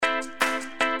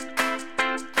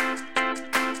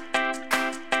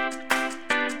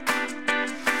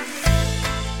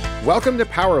Welcome to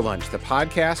Power Lunch, the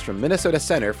podcast from Minnesota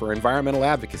Center for Environmental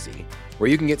Advocacy, where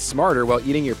you can get smarter while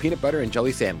eating your peanut butter and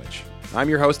jelly sandwich. I'm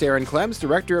your host, Aaron Clems,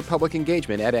 Director of Public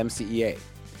Engagement at MCEA.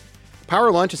 Power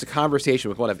Lunch is a conversation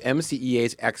with one of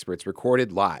MCEA's experts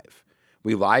recorded live.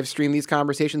 We live stream these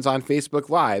conversations on Facebook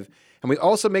Live, and we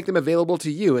also make them available to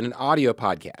you in an audio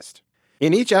podcast.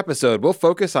 In each episode, we'll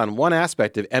focus on one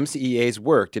aspect of MCEA's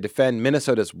work to defend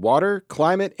Minnesota's water,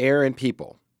 climate, air, and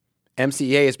people.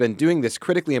 MCEA has been doing this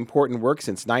critically important work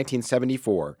since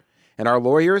 1974, and our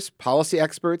lawyers, policy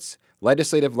experts,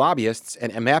 legislative lobbyists,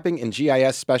 and mapping and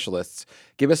GIS specialists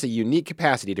give us a unique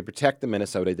capacity to protect the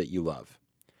Minnesota that you love.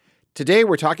 Today,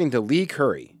 we're talking to Leigh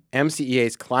Currie,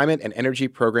 MCEA's Climate and Energy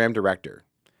Program Director.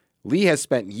 Leigh has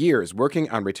spent years working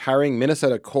on retiring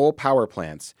Minnesota coal power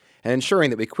plants and ensuring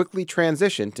that we quickly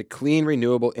transition to clean,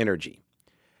 renewable energy.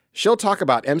 She'll talk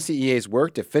about MCEA's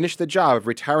work to finish the job of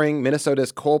retiring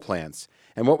Minnesota's coal plants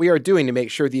and what we are doing to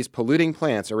make sure these polluting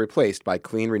plants are replaced by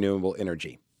clean, renewable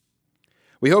energy.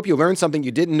 We hope you learned something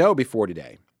you didn't know before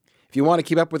today. If you want to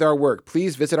keep up with our work,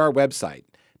 please visit our website,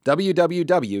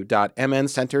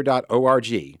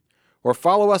 www.mncenter.org, or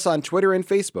follow us on Twitter and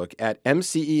Facebook at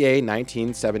MCEA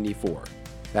 1974.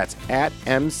 That's at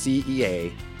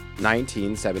MCEA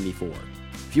 1974.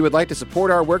 If you would like to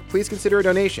support our work, please consider a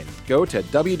donation. Go to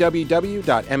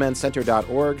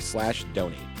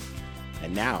www.mncenter.org/donate.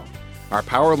 And now, our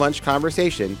Power Lunch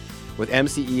conversation with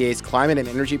MCEA's Climate and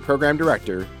Energy Program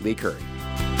Director, Leigh Currie.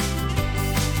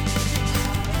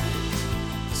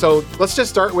 So let's just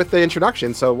start with the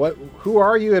introduction. So who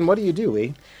are you and what do you do,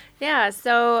 Leigh? Yeah,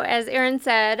 so as Aaron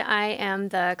said, I am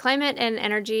the Climate and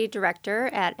Energy Director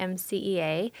at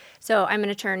MCEA. So I'm an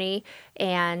attorney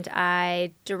and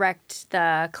I direct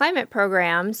the climate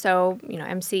program. So,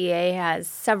 MCEA has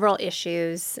several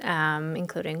issues,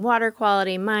 including water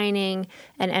quality, mining,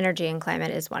 and energy and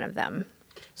climate is one of them.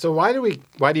 So why do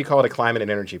you call it a climate and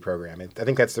energy program? I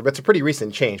think that's a pretty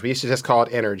recent change. We used to just call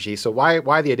it energy. So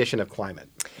why the addition of climate?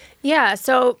 Yeah,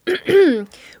 so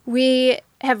we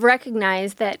have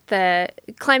recognized that the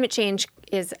climate change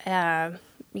is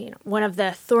one of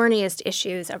the thorniest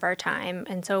issues of our time.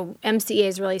 And so MCEA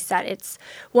has really set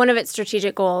one of its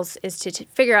strategic goals is to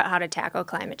figure out how to tackle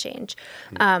climate change.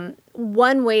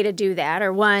 One way to do that,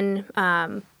 or one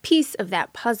piece of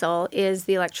that puzzle, is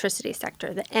the electricity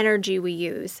sector, the energy we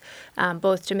use,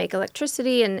 both to make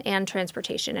electricity and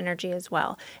transportation energy as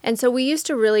well. And so we used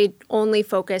to really only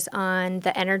focus on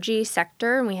the energy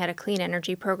sector, and we had a clean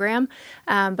energy program.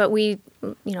 But we,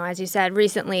 as you said,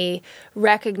 recently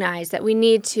recognized that we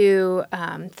need to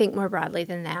think more broadly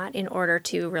than that in order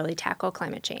to really tackle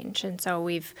climate change. And so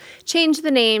we've changed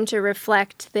the name to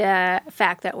reflect the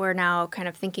fact that we're now kind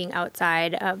of thinking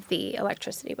outside of the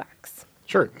electricity box.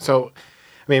 Sure. So,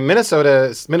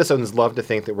 Minnesotans love to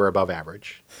think that we're above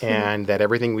average and that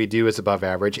everything we do is above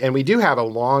average. And we do have a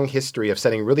long history of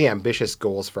setting really ambitious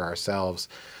goals for ourselves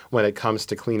when it comes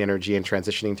to clean energy and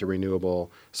transitioning to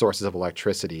renewable sources of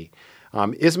electricity.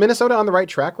 Is Minnesota on the right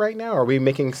track right now? Are we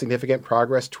making significant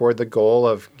progress toward the goal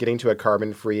of getting to a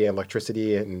carbon-free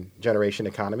electricity and generation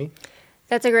economy?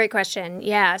 That's a great question.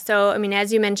 Yeah. So,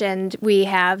 as you mentioned, we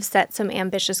have set some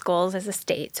ambitious goals as a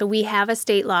state. So we have a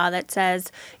state law that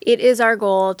says it is our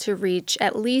goal to reach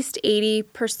at least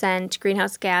 80%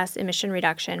 greenhouse gas emission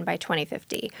reduction by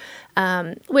 2050,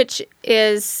 which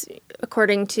is,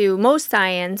 according to most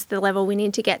science, the level we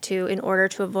need to get to in order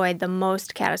to avoid the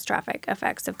most catastrophic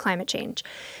effects of climate change.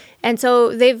 And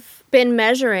so they've been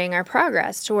measuring our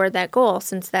progress toward that goal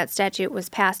since that statute was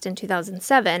passed in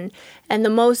 2007. And the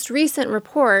most recent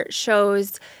report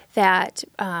shows that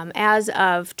as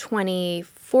of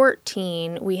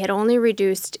 2014, we had only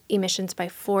reduced emissions by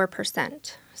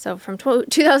 4%. So from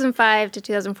 2005 to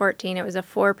 2014, it was a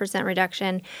 4%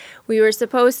 reduction. We were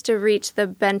supposed to reach the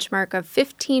benchmark of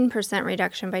 15%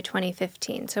 reduction by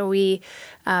 2015. So we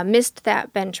missed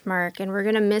that benchmark, and we're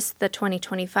going to miss the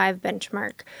 2025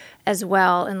 benchmark as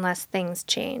well unless things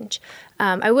change.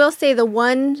 I will say the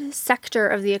one sector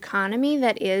of the economy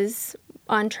that is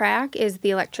on track is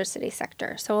the electricity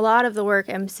sector. So a lot of the work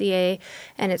MCEA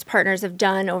and its partners have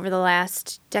done over the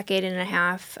last decade and a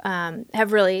half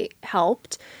have really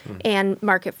helped, and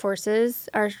market forces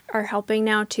are helping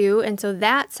now too. And so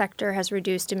that sector has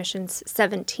reduced emissions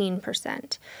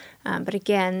 17%. But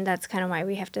again, that's kind of why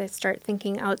we have to start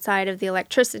thinking outside of the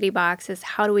electricity box, is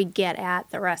how do we get at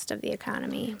the rest of the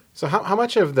economy? So how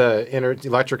much of the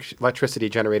electricity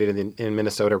generated in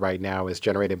Minnesota right now is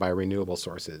generated by renewable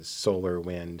sources, solar,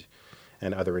 wind,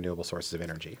 and other renewable sources of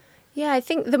energy? Yeah, I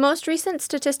think the most recent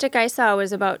statistic I saw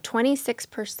was about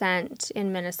 26%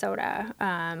 in Minnesota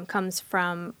comes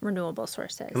from renewable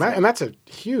sources. And that's a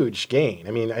huge gain.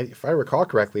 I mean, if I recall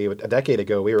correctly, a decade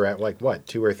ago, we were at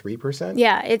 2 or 3%?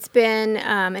 Yeah, it's been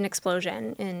an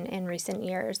explosion in recent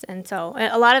years. And so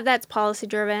a lot of that's policy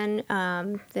driven.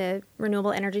 The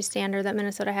renewable energy standard that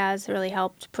Minnesota has really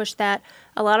helped push that.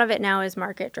 A lot of it now is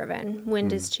market driven.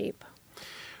 Wind is cheap.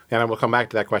 And we'll come back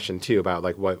to that question too about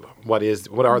what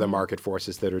are the market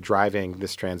forces that are driving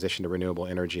this transition to renewable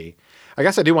energy. I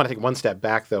guess I do want to take one step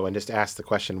back though and just ask the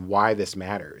question why this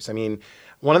matters. I mean,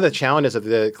 one of the challenges of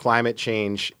the climate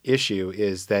change issue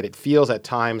is that it feels at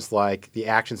times like the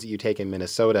actions that you take in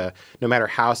Minnesota, no matter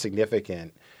how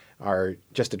significant, are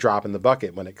just a drop in the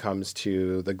bucket when it comes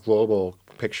to the global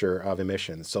picture of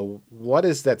emissions. So what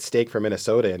is at stake for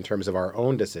Minnesota in terms of our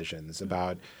own decisions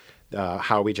about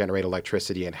how we generate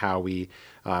electricity and how we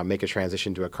make a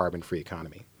transition to a carbon-free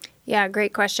economy? Yeah,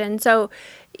 great question. So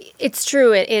it's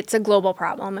true. It's a global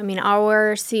problem. I mean,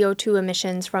 our CO2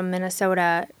 emissions from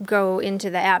Minnesota go into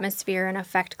the atmosphere and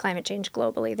affect climate change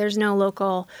globally. There's no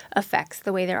local effects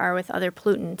the way there are with other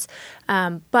pollutants.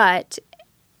 But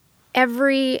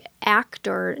every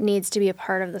actor needs to be a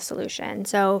part of the solution.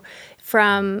 So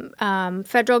from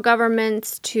federal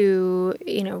governments to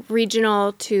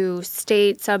regional to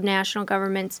state subnational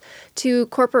governments to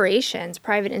corporations,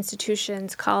 private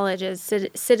institutions, colleges,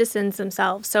 citizens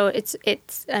themselves. So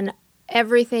it's an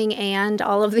everything and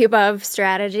all of the above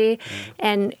strategy.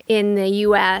 And in the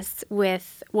U.S.,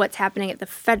 with what's happening at the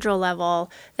federal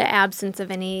level, the absence of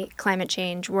any climate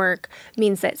change work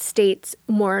means that states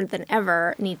more than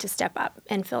ever need to step up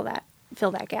and fill that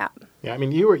gap. Yeah, I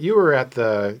mean, you were at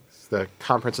the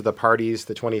Conference of the Parties,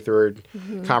 the 23rd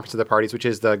Conference of the Parties, which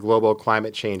is the Global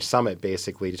Climate Change Summit,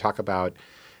 basically, to talk about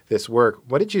this work.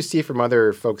 What did you see from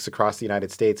other folks across the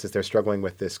United States as they're struggling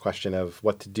with this question of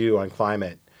what to do on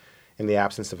climate in the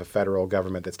absence of a federal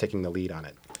government that's taking the lead on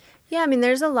it? Yeah, I mean,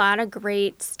 there's a lot of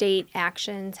great state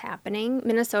actions happening.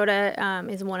 Minnesota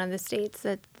is one of the states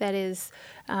that is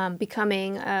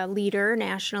becoming a leader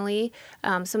nationally.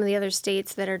 Some of the other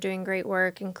states that are doing great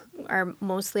work are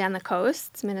mostly on the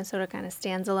coasts. Minnesota kind of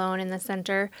stands alone in the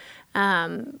center.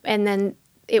 And then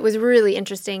it was really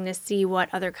interesting to see what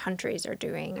other countries are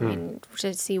doing. I mean,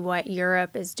 to see what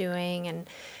Europe is doing and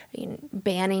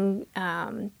banning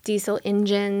diesel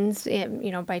engines,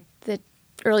 by the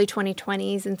early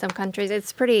 2020s in some countries.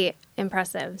 It's pretty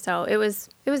impressive. So it was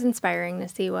inspiring to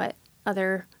see what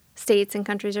other states and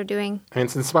countries are doing. And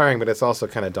it's inspiring, but it's also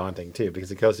kind of daunting too,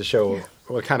 because it goes to show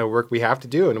what kind of work we have to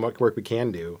do and what work we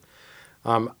can do.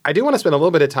 I do want to spend a little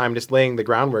bit of time just laying the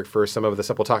groundwork for some of the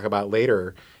stuff we'll talk about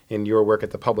later in your work at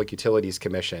the Public Utilities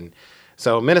Commission.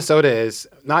 So Minnesota is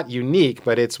not unique,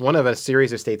 but it's one of a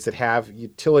series of states that have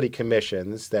utility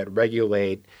commissions that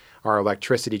regulate our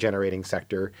electricity generating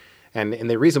sector. And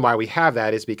the reason why we have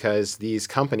that is because these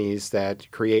companies that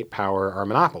create power are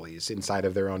monopolies inside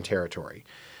of their own territory.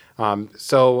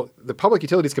 So the Public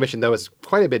Utilities Commission, though, is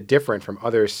quite a bit different from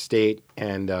other state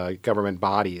and government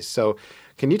bodies. So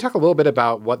can you talk a little bit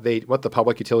about what the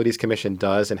Public Utilities Commission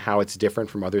does and how it's different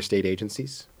from other state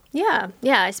agencies? Yeah,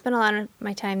 I spent a lot of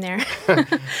my time there.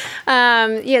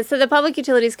 So the Public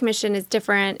Utilities Commission is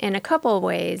different in a couple of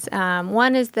ways.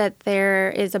 One is that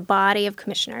there is a body of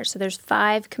commissioners. So there's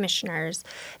 5 commissioners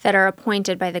that are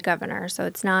appointed by the governor. So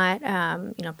it's not,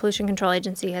 Pollution Control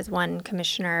Agency has 1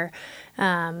 commissioner.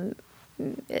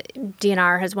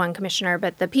 DNR has 1 commissioner,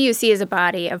 but the PUC is a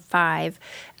body of 5.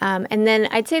 And then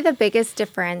I'd say the biggest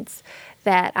difference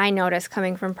that I noticed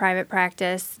coming from private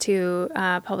practice to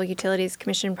Public Utilities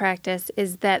Commission practice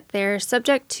is that they're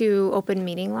subject to open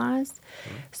meeting laws.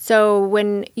 So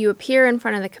when you appear in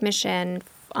front of the commission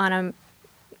on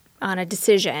a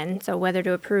decision, so whether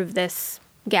to approve this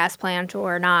gas plant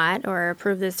or not, or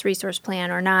approve this resource plan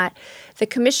or not, the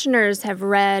commissioners have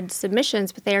read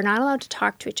submissions, but they are not allowed to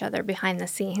talk to each other behind the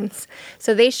scenes.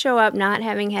 So they show up not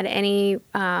having had any,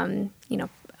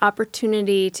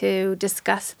 opportunity to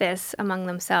discuss this among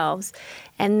themselves,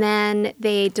 and then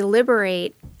they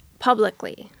deliberate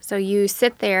publicly. So you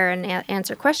sit there and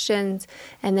answer questions,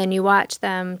 and then you watch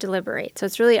them deliberate. So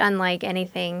it's really unlike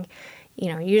anything,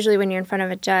 usually when you're in front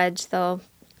of a judge, they'll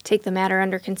take the matter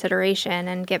under consideration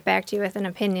and get back to you with an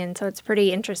opinion. So it's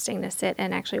pretty interesting to sit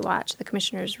and actually watch the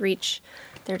commissioners reach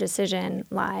their decision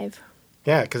live.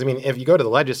 Yeah, because, if you go to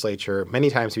the legislature, many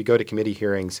times we go to committee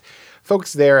hearings,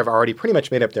 folks there have already pretty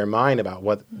much made up their mind about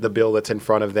what the bill that's in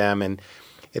front of them, and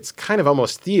it's kind of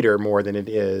almost theater more than it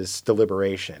is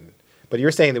deliberation. But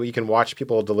you're saying that you can watch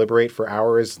people deliberate for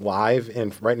hours live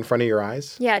right in front of your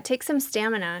eyes? Yeah, it takes some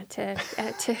stamina to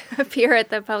appear at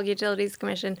the Public Utilities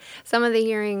Commission. Some of the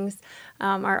hearings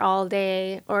are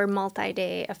all-day or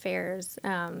multi-day affairs.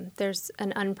 There's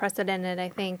an unprecedented, I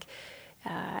think,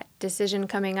 decision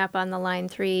coming up on the Line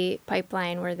 3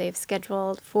 pipeline where they've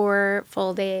scheduled 4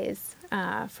 full days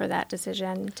for that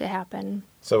decision to happen.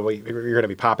 So you're going to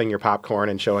be popping your popcorn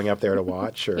and showing up there to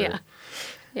watch? Or? Yeah.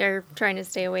 You're trying to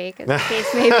stay awake, as the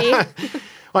case may be.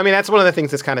 Well, I mean, that's one of the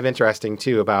things that's kind of interesting,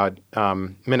 too, about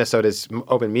Minnesota's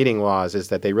open meeting laws is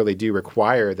that they really do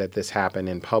require that this happen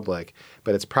in public,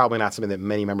 but it's probably not something that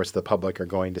many members of the public are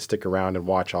going to stick around and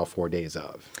watch all 4 days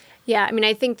of. Yeah, I mean,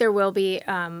 I think there will be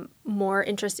more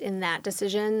interest in that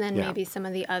decision than maybe some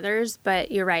of the others,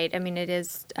 but you're right. I mean, it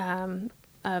is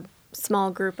a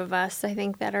small group of us, I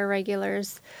think, that are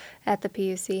regulars at the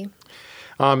PUC.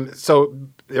 So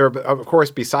there, of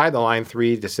course, beside the Line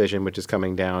 3 decision, which is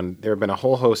coming down, there have been a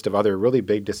whole host of other really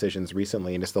big decisions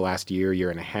recently in just the last year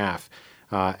and a half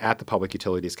at the Public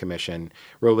Utilities Commission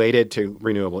related to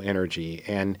renewable energy.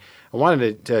 And I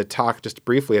wanted to talk just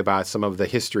briefly about some of the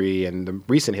history and the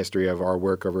recent history of our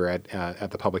work over at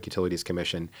the Public Utilities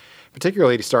Commission,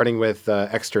 particularly starting with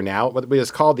what is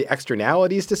called the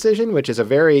externalities decision, which is a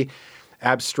very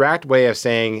abstract way of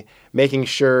saying making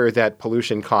sure that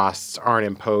pollution costs aren't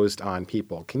imposed on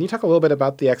people. Can you talk a little bit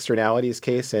about the externalities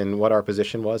case and what our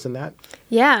position was in that?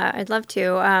 Yeah, I'd love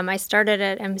to. I started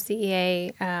at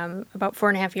MCEA about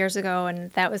 4.5 years ago,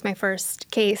 and that was my first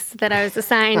case that I was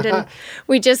assigned. And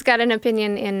we just got an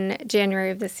opinion in January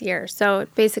of this year. So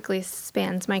it basically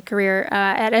spans my career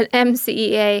at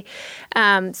MCEA.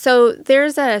 So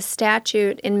there's a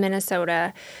statute in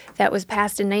Minnesota that was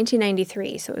passed in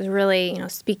 1993. So it was really,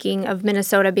 speaking of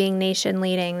Minnesota being nation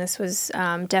leading, this was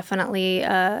definitely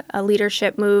a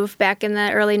leadership move back in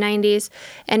the early 90s.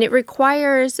 And it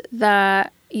requires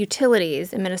the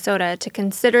utilities in Minnesota to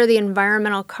consider the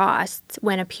environmental costs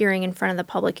when appearing in front of the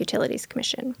Public Utilities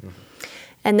Commission. Mm-hmm.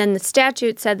 And then the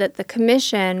statute said that the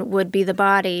commission would be the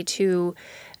body to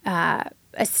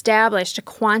establish, to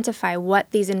quantify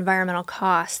what these environmental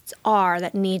costs are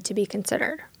that need to be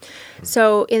considered. Mm-hmm.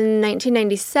 So in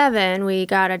 1997, we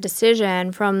got a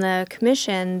decision from the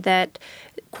commission that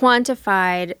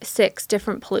quantified 6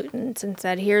 different pollutants and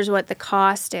said, here's what the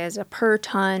cost is, a per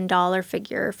ton dollar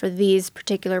figure for these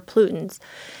particular pollutants.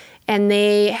 And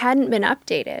they hadn't been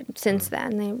updated since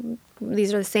then.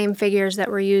 These are the same figures that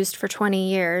were used for 20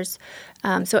 years.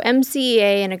 So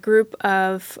MCEA and a group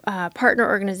of partner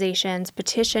organizations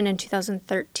petitioned in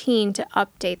 2013 to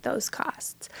update those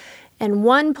costs. And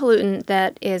one pollutant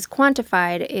that is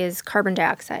quantified is carbon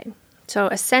dioxide. So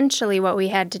essentially what we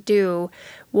had to do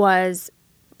was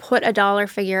put a dollar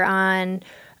figure on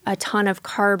a ton of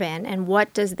carbon, and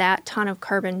what does that ton of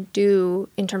carbon do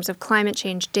in terms of climate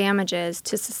change damages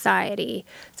to society,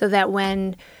 so that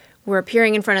when we're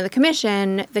appearing in front of the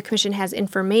commission has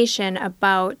information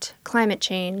about climate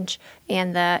change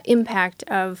and the impact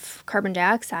of carbon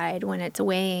dioxide when it's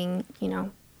weighing,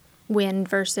 wind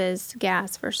versus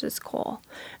gas versus coal.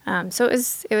 So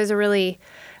it was a really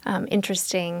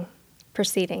interesting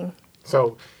proceeding.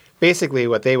 So basically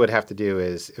what they would have to do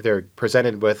is, if they're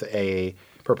presented with a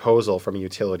proposal from a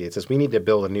utility, it says we need to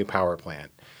build a new power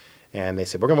plant. And they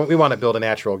said, we want to build a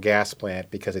natural gas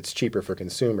plant because it's cheaper for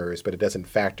consumers, but it doesn't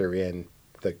factor in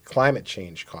the climate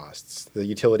change costs. The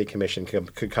utility commission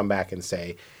could come back and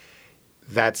say,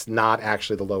 that's not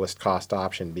actually the lowest cost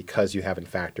option because you haven't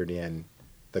factored in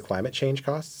the climate change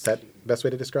costs. Is that the best way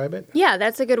to describe it? Yeah,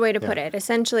 that's a good way to put it.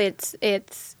 Essentially,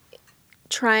 it's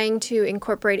trying to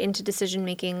incorporate into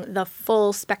decision-making the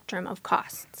full spectrum of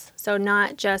costs. So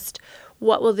not just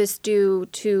what will this do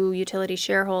to utility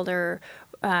shareholder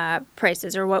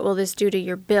prices, or what will this do to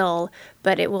your bill,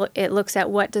 but it looks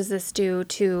at what does this do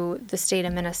to the state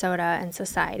of Minnesota and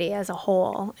society as a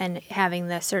whole, and having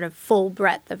the sort of full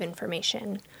breadth of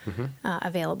information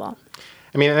available.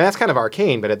 I mean, and that's kind of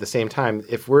arcane, but at the same time,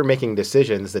 if we're making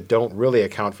decisions that don't really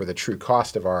account for the true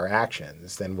cost of our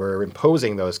actions, then we're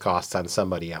imposing those costs on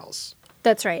somebody else.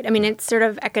 That's right. I mean, it's sort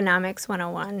of economics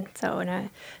 101. So in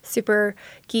a super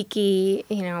geeky,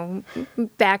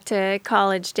 back to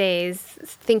college days,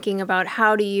 thinking about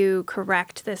how do you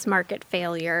correct this market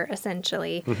failure,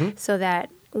 essentially, so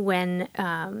that when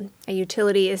a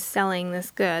utility is selling this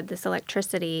good, this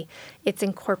electricity, it's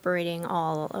incorporating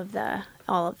all of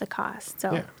the costs.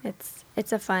 So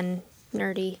it's a fun,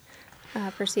 nerdy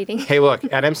proceeding. Hey, look,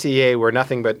 at MCEA, we're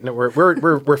nothing but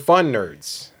we're fun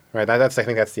nerds. Right, I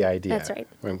think that's the idea. That's right.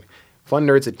 Fun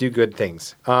nerds that do good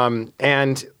things.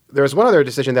 And there's one other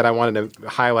decision that I wanted to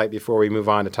highlight before we move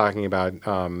on to talking about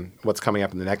what's coming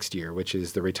up in the next year, which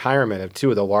is the retirement of two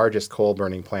of the largest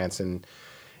coal-burning plants in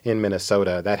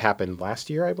Minnesota. That happened last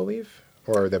year, I believe,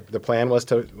 or the plan was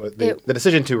the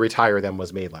decision to retire them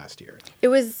was made last year. It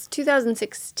was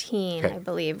 2016, Okay. I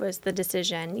believe, was the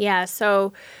decision. Yeah,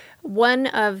 so one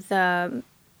of the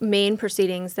main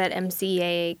proceedings that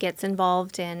MCEA gets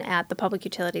involved in at the Public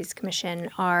Utilities Commission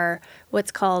are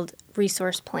what's called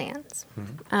resource plans.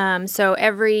 So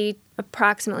every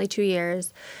approximately 2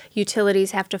 years, utilities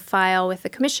have to file with the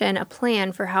commission a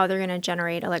plan for how they're going to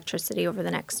generate electricity over the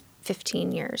next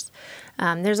 15 years.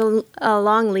 There's a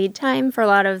long lead time for a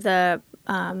lot of the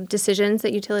decisions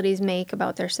that utilities make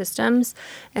about their systems,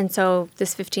 and so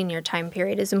this 15-year time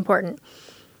period is important.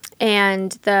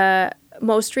 And the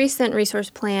most recent resource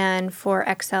plan for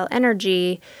Xcel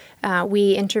Energy,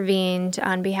 we intervened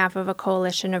on behalf of a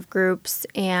coalition of groups,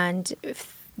 and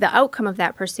the outcome of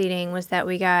that proceeding was that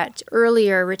we got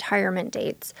earlier retirement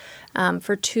dates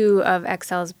for two of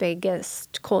Xcel's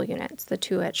biggest coal units, the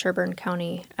two at Sherburne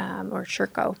County or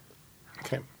Sherco.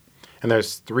 Okay. And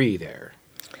there's 3 there,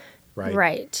 right?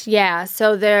 Right, yeah.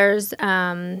 So there's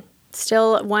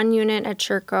still one unit at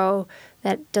Sherco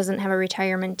that doesn't have a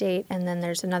retirement date, and then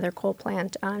there's another coal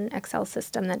plant on Xcel's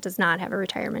system that does not have a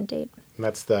retirement date. And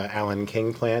that's the Allen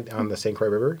King plant on the St. Croix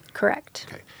River? Correct.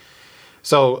 Okay.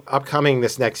 So upcoming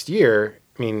this next year,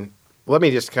 I mean, let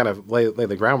me just kind of lay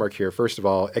the groundwork here. First of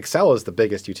all, Xcel is the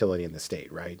biggest utility in the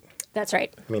state, right? That's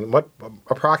right. I mean,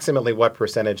 approximately what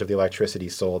percentage of the electricity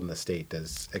sold in the state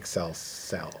does Xcel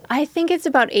sell? I think it's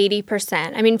about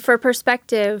 80%. I mean, for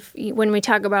perspective, when we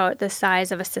talk about the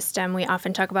size of a system, we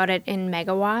often talk about it in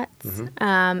megawatts.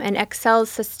 And Xcel's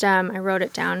system, I wrote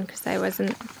it down because I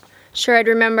wasn't sure I'd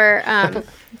remember.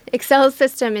 Xcel's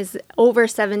system is over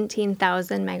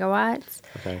 17,000 megawatts.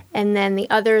 Okay. And then the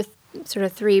other sort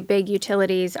of 3 big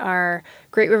utilities are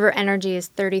Great River Energy is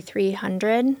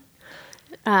 3,300.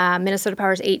 Minnesota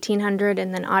Power is 1,800,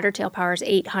 and then Otter Tail Power is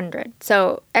 800.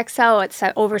 So Xcel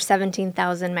at over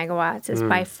 17,000 megawatts is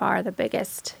by far the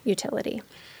biggest utility.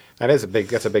 That's a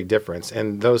big difference.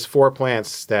 And those 4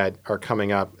 plants that are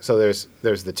coming up, so there's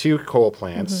the 2 coal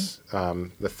plants,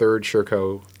 the third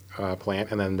Sherco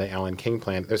plant, and then the Allen King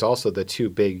plant. There's also the 2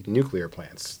 big nuclear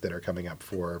plants that are coming up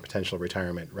for potential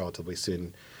retirement relatively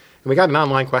soon. And we got an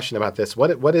online question about this.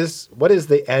 What is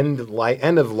the end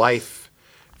of life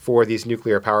for these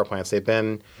nuclear power plants? They've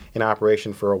been in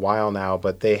operation for a while now,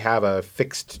 but they have a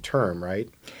fixed term, right?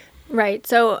 Right.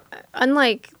 So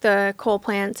unlike the coal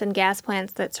plants and gas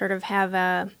plants that sort of have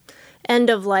a end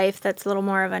of life that's a little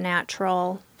more of a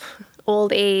natural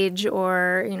old age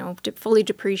or, fully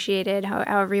depreciated,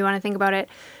 however you want to think about it,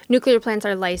 nuclear plants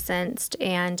are licensed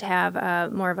and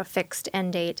have more of a fixed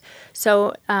end date.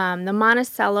 So the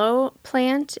Monticello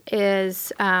plant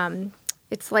is,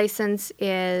 its license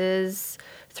is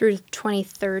through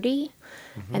 2030.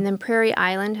 And then Prairie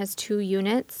Island has 2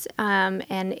 units,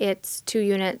 and its 2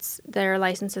 units, their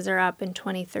licenses are up in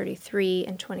 2033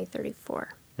 and 2034.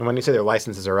 And when you say their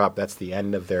licenses are up, that's the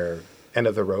end of the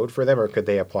road for them, or could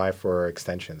they apply for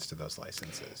extensions to those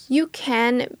licenses? You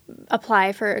can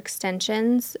apply for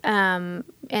extensions, and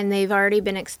they've already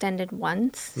been extended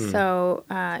once. So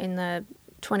in the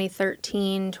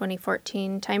 2013,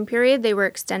 2014 time period, they were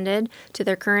extended to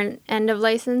their current end of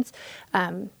license.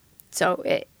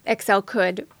 Xcel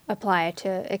could apply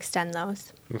to extend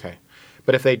those. Okay.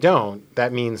 But if they don't,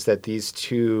 that means that these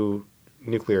 2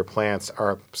 nuclear plants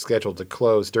are scheduled to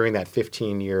close during that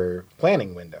 15-year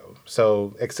planning window.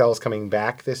 So Xcel is coming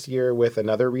back this year with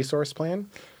another resource plan?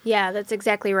 Yeah, that's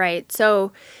exactly right.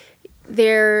 So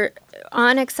there,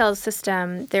 on Xcel's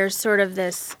system, there's sort of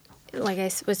this, like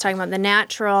I was talking about, the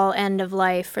natural end of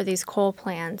life for these coal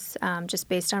plants, just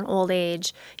based on old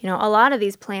age. A lot of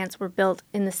these plants were built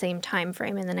in the same time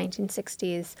frame in the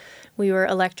 1960s. We were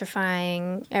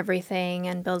electrifying everything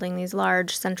and building these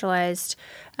large centralized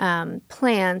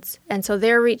plants, and so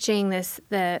they're reaching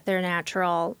their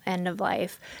natural end of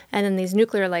life. And then these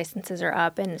nuclear licenses are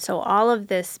up, and so all of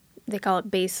this, they call it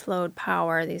base load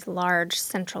power, these large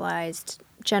centralized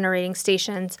generating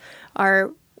stations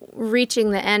are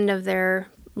reaching the end of their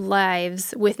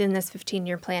lives within this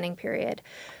 15-year planning period.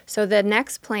 So the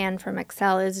next plan from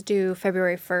Xcel is due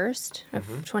February 1st of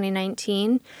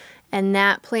 2019, and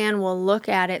that plan will look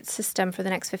at its system for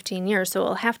the next 15 years. So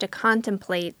it'll have to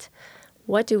contemplate,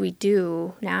 what do we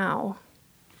do now?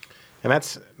 And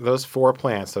that's those 4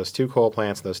 plants, those 2 coal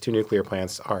plants, those 2 nuclear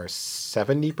plants are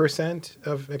 70%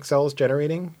 of Xcel's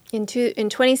generating? In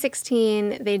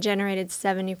 2016, they generated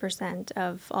 70%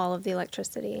 of all of the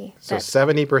electricity. So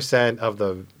 70% of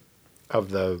of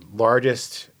the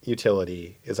largest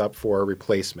utility is up for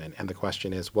replacement, and the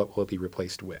question is, what will it be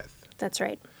replaced with? That's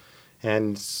right.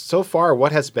 And so far,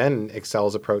 what has been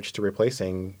Xcel's approach to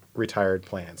replacing retired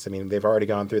plants? I mean, they've already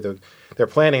gone through they're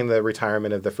planning the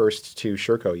retirement of the first 2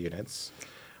 Sherco units.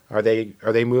 Are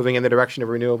they moving in the direction of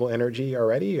renewable energy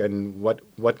already? And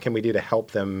what can we do to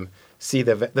help them see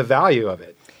the value of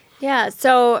it? Yeah,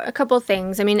 so a couple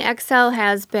things. I mean, Xcel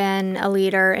has been a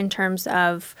leader in terms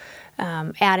of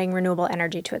adding renewable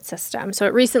energy to its system. So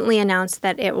it recently announced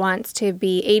that it wants to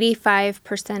be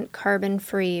 85%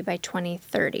 carbon-free by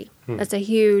 2030. That's a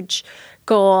huge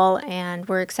goal, and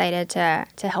we're excited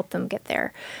to help them get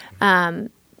there.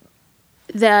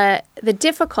 The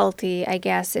difficulty, I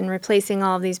guess, in replacing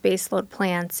all of these baseload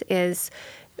plants is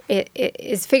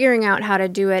figuring out how to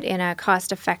do it in a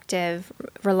cost-effective,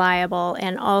 reliable,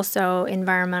 and also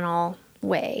environmental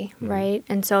way, right?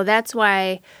 And so that's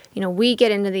why, we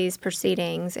get into these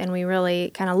proceedings and we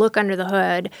really kind of look under the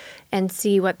hood and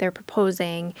see what they're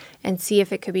proposing and see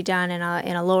if it could be done in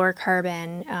a lower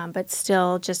carbon, but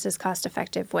still just as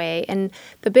cost-effective way. And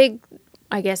the big,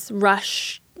 I guess,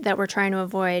 rush that we're trying to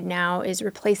avoid now is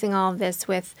replacing all of this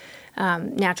with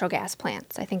natural gas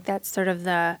plants. I think that's sort of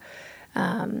the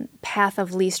path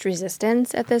of least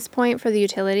resistance at this point for the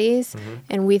utilities,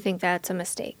 and we think that's a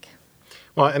mistake.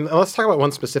 Well, and let's talk about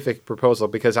one specific proposal,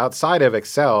 because outside of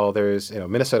Xcel, there's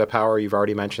Minnesota Power. You've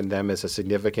already mentioned them as a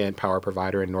significant power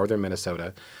provider in northern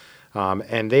Minnesota.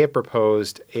 And they have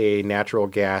proposed a natural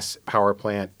gas power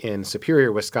plant in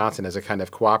Superior, Wisconsin, as a kind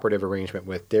of cooperative arrangement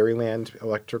with Dairyland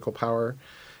Electrical Power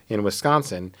in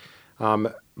Wisconsin.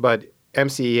 But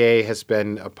MCEA has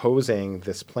been opposing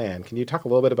this plan. Can you talk a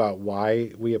little bit about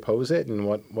why we oppose it and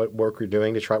what work we're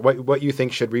doing to try, what you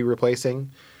think should be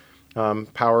replacing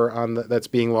power that's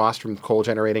being lost from coal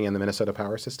generating in the Minnesota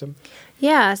power system?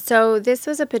 Yeah, so this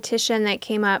was a petition that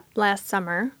came up last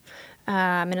summer.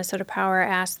 Minnesota Power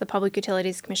asked the Public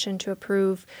Utilities Commission to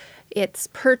approve its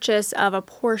purchase of a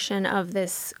portion of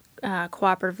this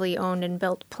cooperatively owned and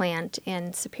built plant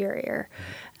in Superior.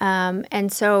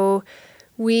 And so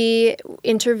we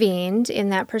intervened in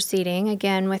that proceeding,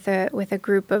 again, with a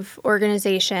group of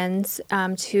organizations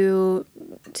to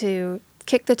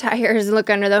kick the tires,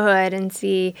 look under the hood, and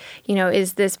see,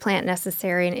 is this plant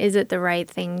necessary and is it the right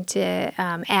thing to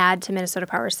add to Minnesota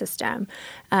Power's system?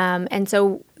 And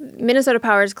so Minnesota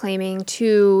Power is claiming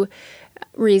 2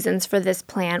 reasons for this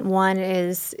plant. One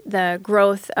is the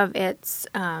growth of its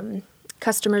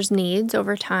customers' needs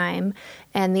over time,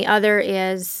 and the other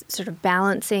is sort of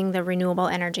balancing the renewable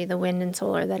energy, the wind and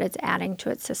solar that it's adding to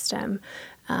its system.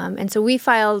 And so we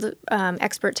filed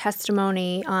expert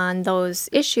testimony on those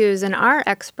issues, and our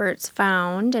experts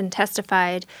found and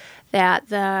testified that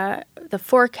the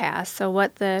forecast, so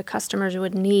what the customers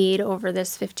would need over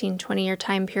this 15, 20-year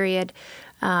time period,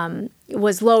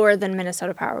 was lower than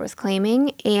Minnesota Power was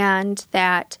claiming, and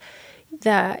that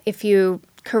if you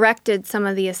corrected some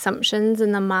of the assumptions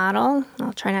in the model,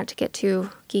 I'll try not to get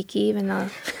too geeky, even though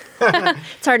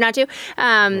it's hard not to.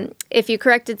 If you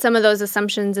corrected some of those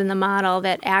assumptions in the model,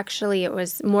 that actually it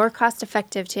was more cost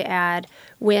effective to add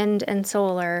wind and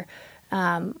solar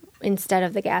instead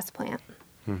of the gas plant.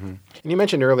 And you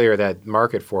mentioned earlier that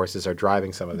market forces are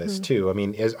driving some of this too. I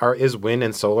mean, is wind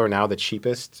and solar now the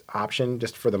cheapest option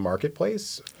just for the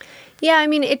marketplace? Yeah, I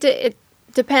mean, it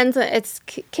depends. It's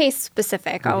case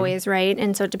specific always, right?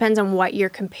 And so it depends on what you're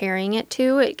comparing it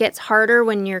to. It gets harder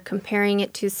when you're comparing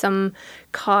it to some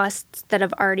costs that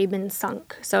have already been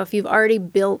sunk. So if you've already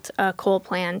built a coal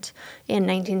plant in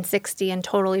 1960 and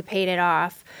totally paid it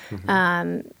off,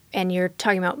 and you're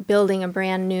talking about building a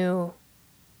brand new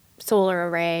solar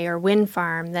array or wind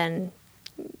farm, then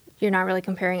you're not really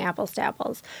comparing apples to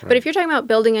apples. Right. But if you're talking about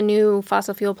building a new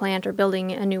fossil fuel plant or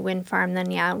building a new wind farm, then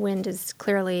yeah, wind is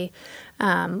clearly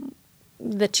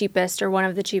the cheapest or one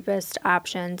of the cheapest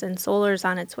options, and solar's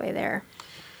on its way there.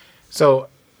 So,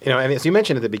 and as you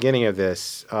mentioned at the beginning of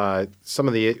this,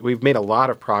 we've made a lot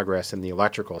of progress in the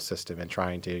electrical system and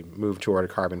trying to move toward a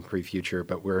carbon-free future,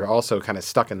 but we're also kind of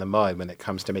stuck in the mud when it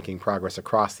comes to making progress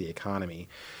across the economy.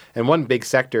 And one big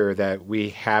sector that we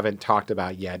haven't talked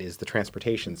about yet is the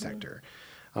transportation sector.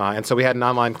 And so we had an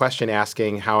online question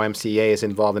asking how MCEA is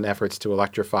involved in efforts to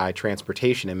electrify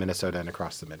transportation in Minnesota and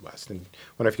across the Midwest. And I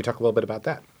wonder if you could talk a little bit about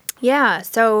that. Yeah,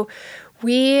 so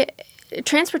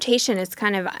transportation is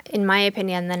kind of, in my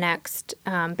opinion, the next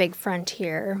big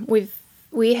frontier. We've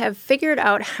we have figured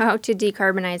out how to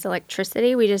decarbonize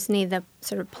electricity. We just need the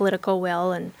sort of political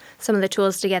will and some of the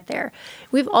tools to get there.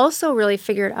 We've also really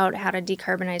figured out how to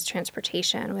decarbonize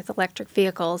transportation with electric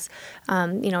vehicles.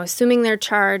 Assuming they're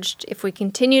charged, if we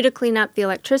continue to clean up the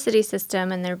electricity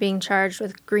system and they're being charged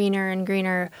with greener and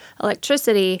greener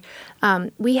electricity,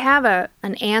 we have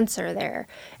an answer there.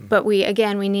 But we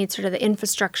need sort of the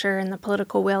infrastructure and the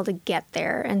political will to get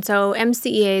there. And so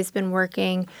MCEA has been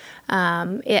working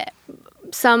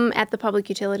some at the Public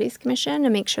Utilities Commission to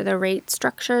make sure the rate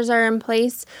structures are in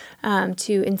place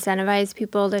to incentivize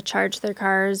people to charge their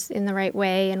cars in the right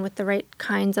way and with the right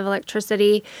kinds of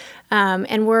electricity.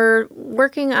 And we're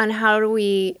working on how do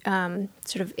we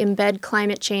sort of embed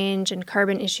climate change and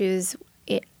carbon issues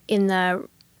in the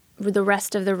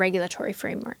rest of the regulatory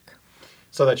framework.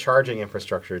 So the charging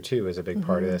infrastructure, too, is a big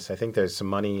part of this. I think there's some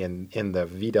money in the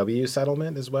VW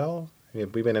settlement as well.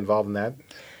 We've been involved in that.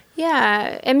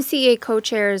 Yeah, MCEA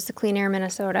co-chairs the Clean Air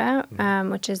Minnesota,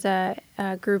 which is a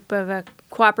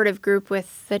cooperative group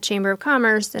with the Chamber of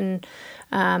Commerce and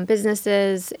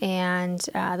businesses and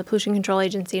the Pollution Control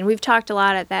Agency. And we've talked a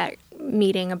lot at that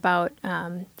meeting about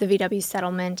the VW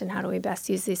settlement and how do we best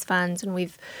use these funds. And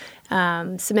we've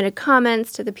submitted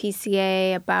comments to the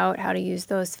PCA about how to use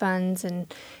those funds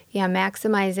and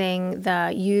maximizing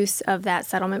the use of that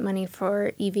settlement money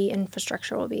for EV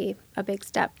infrastructure will be a big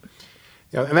step.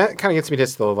 And that kind of gets me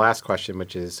to the last question,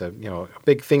 which is a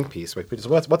big think piece, which is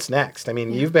what's next? I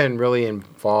mean, you've been really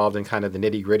involved in kind of the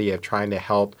nitty gritty of trying to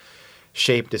help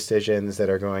shape decisions that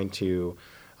are going to,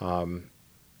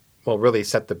 really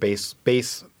set the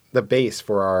base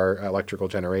for our electrical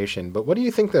generation. But what do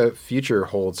you think the future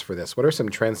holds for this? What are some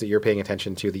trends that you're paying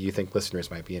attention to that you think listeners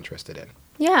might be interested in?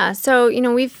 Yeah, so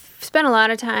we've spent a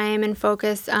lot of time and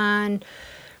focus on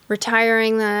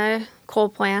retiring the coal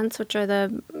plants, which are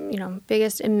the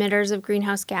biggest emitters of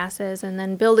greenhouse gases, and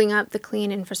then building up the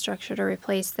clean infrastructure to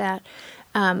replace that.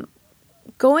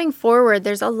 Going forward,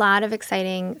 there's a lot of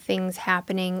exciting things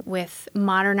happening with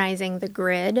modernizing the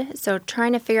grid. So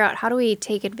trying to figure out how do we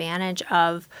take advantage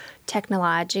of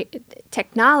technology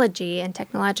and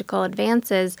technological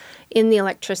advances in the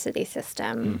electricity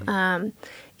system.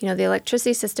 The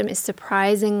electricity system is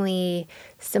surprisingly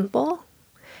simple.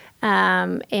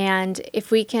 And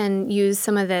if we can use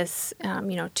some of this,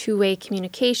 two-way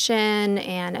communication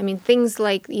and, things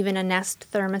like even a Nest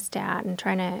thermostat and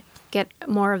trying to get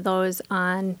more of those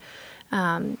on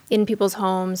in people's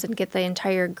homes and get the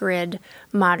entire grid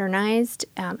modernized,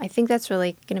 I think that's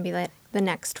really going to be the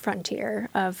next frontier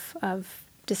of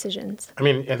decisions.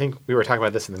 I think we were talking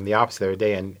about this in the office the other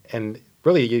day, and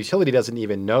really, a utility doesn't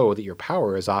even know that your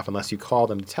power is off unless you call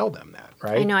them to tell them that,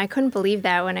 right? I know. I couldn't believe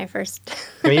that when I first...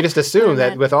 you just assume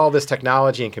that with all this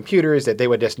technology and computers that they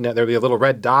would just know, there would be a little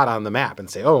red dot on the map and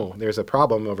say, oh, there's a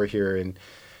problem over here in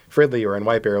Fridley or in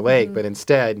White Bear Lake. But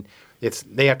instead,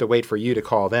 they have to wait for you to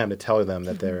call them to tell them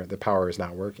that the power is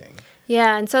not working.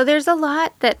 Yeah, and so there's a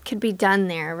lot that could be done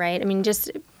there, right?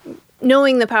 Just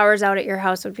knowing the power's out at your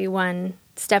house would be one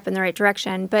step in the right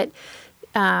direction. But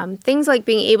things like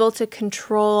being able to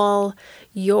control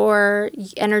your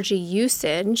energy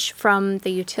usage from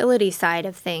the utility side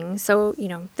of things. So,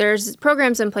 there's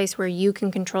programs in place where you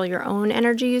can control your own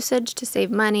energy usage to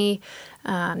save money.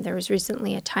 There was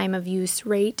recently a time of use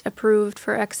rate approved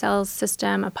for Xcel's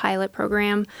system, a pilot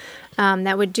program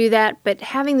that would do that. But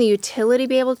having the utility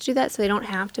be able to do that so they don't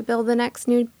have to build the next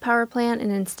new power plant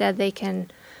and instead they can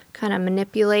kind of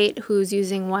manipulate who's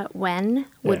using what when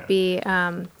would be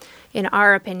in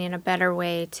our opinion, a better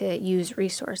way to use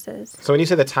resources. So when you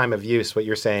say the time of use, what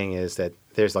you're saying is that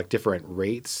there's different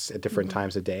rates at different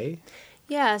times a day?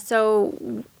 Yeah.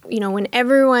 So, when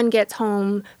everyone gets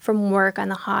home from work on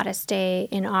the hottest day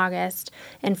in August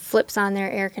and flips on their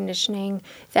air conditioning,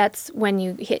 that's when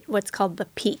you hit what's called the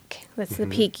peak. That's the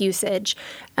peak usage.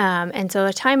 And so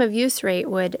a time of use rate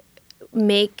would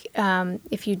make,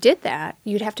 if you did that,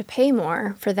 you'd have to pay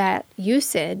more for that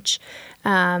usage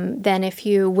than if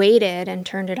you waited and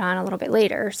turned it on a little bit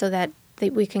later so that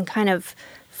we can kind of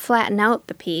flatten out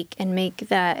the peak and make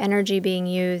the energy being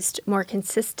used more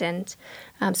consistent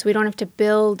so we don't have to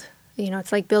build,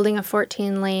 it's like building a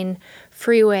 14-lane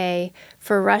freeway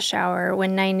for rush hour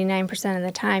when 99% of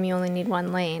the time you only need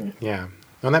one lane. Yeah.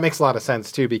 And that makes a lot of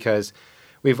sense, too, because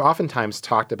we've oftentimes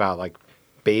talked about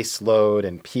base load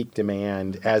and peak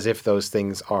demand as if those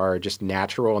things are just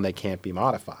natural and they can't be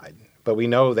modified. But we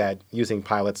know that using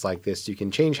pilots like this, you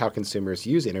can change how consumers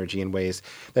use energy in ways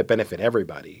that benefit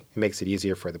everybody. It makes it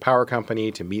easier for the power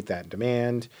company to meet that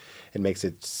demand. it makes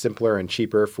it simpler and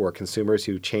cheaper for consumers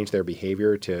who change their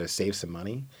behavior to save some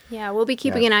money. Yeah, we'll be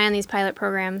keeping an eye on these pilot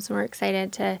programs. We're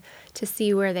excited to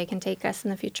see where they can take us in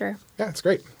the future. Yeah, it's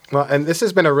great. Well, and this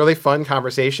has been a really fun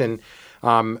conversation.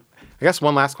 I guess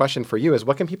one last question for you is,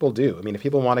 what can people do? I mean, if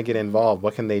people want to get involved,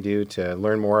 what can they do to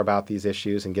learn more about these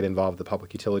issues and get involved with the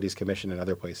Public Utilities Commission and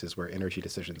other places where energy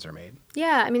decisions are made?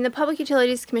 Yeah, I mean, the Public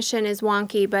Utilities Commission is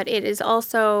wonky, but it is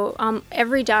also,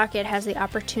 every docket has the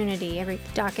opportunity, every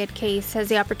docket case has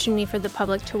the opportunity for the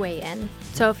public to weigh in.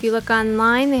 So if you look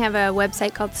online, they have a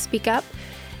website called Speak Up.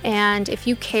 And if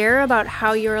you care about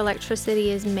how your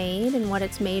electricity is made and what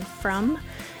it's made from,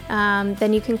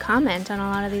 then you can comment on a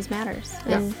lot of these matters.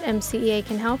 Yeah. And MCEA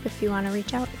can help if you want to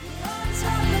reach out.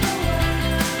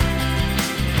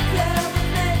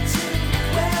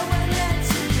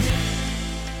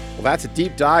 Well, that's a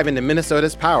deep dive into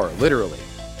Minnesota's power, literally.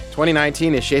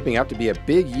 2019 is shaping up to be a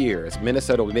big year as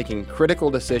Minnesota will be making critical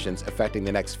decisions affecting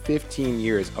the next 15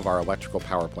 years of our electrical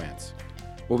power plants.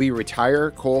 Will we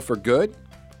retire coal for good?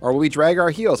 Or will we drag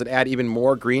our heels and add even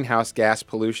more greenhouse gas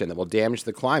pollution that will damage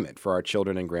the climate for our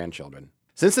children and grandchildren?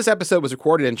 Since this episode was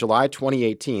recorded in July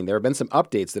 2018, there have been some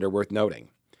updates that are worth noting.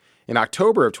 In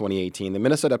October of 2018, the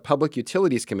Minnesota Public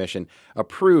Utilities Commission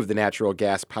approved the natural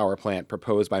gas power plant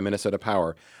proposed by Minnesota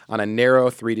Power on a narrow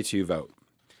 3-2 vote.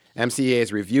 MCEA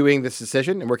is reviewing this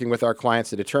decision and working with our clients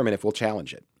to determine if we'll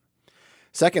challenge it.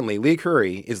 Secondly, Leigh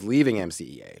Currie is leaving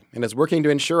MCEA and is working to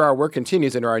ensure our work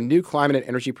continues under our new Climate and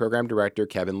Energy Program Director,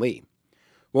 Kevin Lee.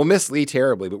 We'll miss Leigh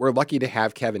terribly, but we're lucky to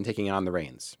have Kevin taking on the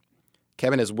reins.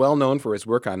 Kevin is well known for his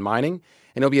work on mining,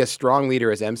 and he'll be a strong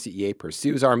leader as MCEA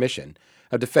pursues our mission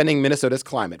of defending Minnesota's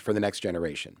climate for the next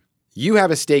generation. You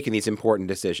have a stake in these important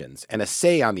decisions and a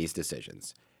say on these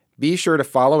decisions. Be sure to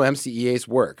follow MCEA's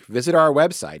work. Visit our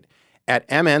website at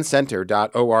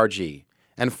mncenter.org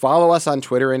and follow us on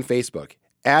Twitter and Facebook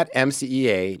at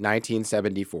MCEA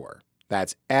 1974.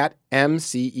 That's at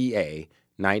MCEA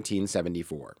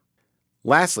 1974.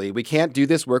 Lastly, we can't do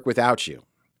this work without you.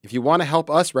 If you want to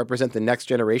help us represent the next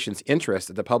generation's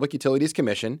interest at the Public Utilities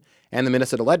Commission and the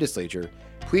Minnesota Legislature,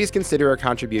 please consider a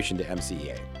contribution to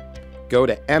MCEA. Go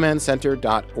to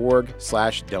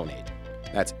mncenter.org/donate.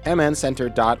 That's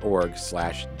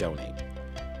mncenter.org/donate.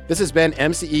 This has been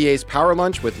MCEA's Power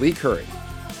Lunch with Leigh Currie.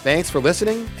 Thanks for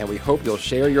listening, and we hope you'll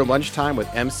share your lunchtime with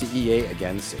MCEA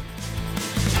again soon.